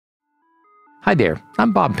Hi there,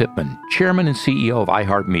 I'm Bob Pittman, Chairman and CEO of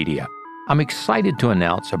iHeartMedia. I'm excited to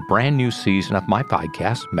announce a brand new season of my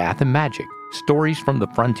podcast, Math and Magic, Stories from the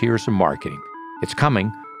Frontiers of Marketing. It's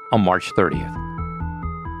coming on March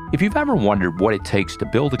 30th. If you've ever wondered what it takes to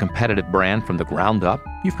build a competitive brand from the ground up,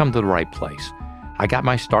 you've come to the right place. I got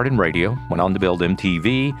my start in radio, went on to build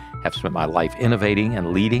MTV, have spent my life innovating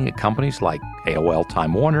and leading at companies like AOL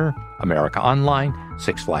Time Warner, America Online,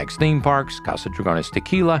 Six Flags Theme Parks, Casa Dragones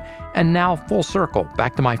Tequila, and now full circle,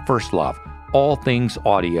 back to my first love, all things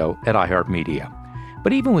audio at iHeartMedia.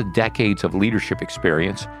 But even with decades of leadership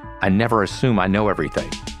experience, I never assume I know everything.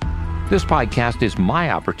 This podcast is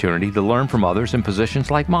my opportunity to learn from others in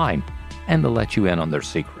positions like mine and to let you in on their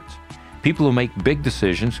secrets. People who make big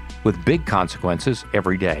decisions with big consequences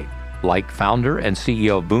every day, like founder and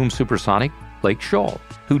CEO of Boom Supersonic, Blake Scholl,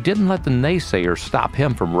 who didn't let the naysayers stop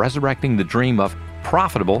him from resurrecting the dream of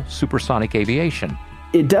profitable supersonic aviation.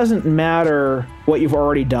 It doesn't matter what you've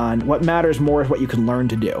already done. What matters more is what you can learn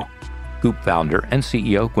to do. Goop founder and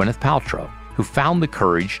CEO Gwyneth Paltrow, who found the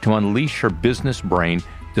courage to unleash her business brain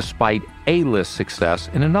despite A-list success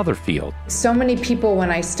in another field. So many people when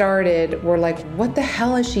I started were like, what the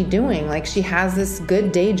hell is she doing? Like, she has this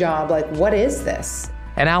good day job. Like, what is this?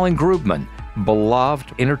 And Alan Grubman,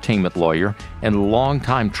 beloved entertainment lawyer and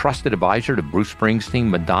longtime trusted advisor to Bruce Springsteen,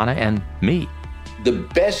 Madonna, and me. The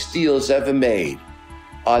best deals ever made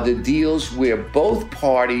are the deals where both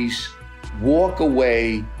parties walk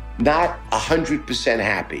away not 100%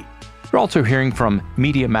 happy. You're also hearing from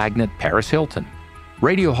media magnate Paris Hilton,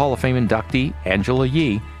 Radio Hall of Fame inductee Angela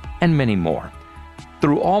Yee, and many more.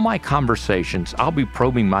 Through all my conversations, I'll be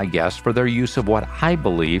probing my guests for their use of what I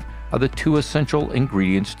believe are the two essential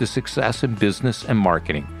ingredients to success in business and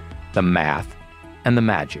marketing, the math and the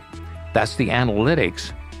magic. That's the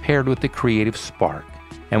analytics paired with the creative spark.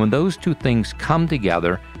 And when those two things come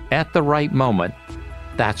together at the right moment,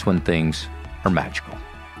 that's when things are magical.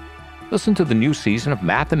 Listen to the new season of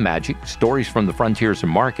Math and Magic, Stories from the Frontiers of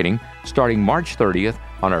Marketing, starting March 30th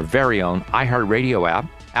on our very own iHeartRadio app,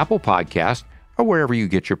 Apple Podcast, or wherever you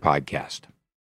get your podcast.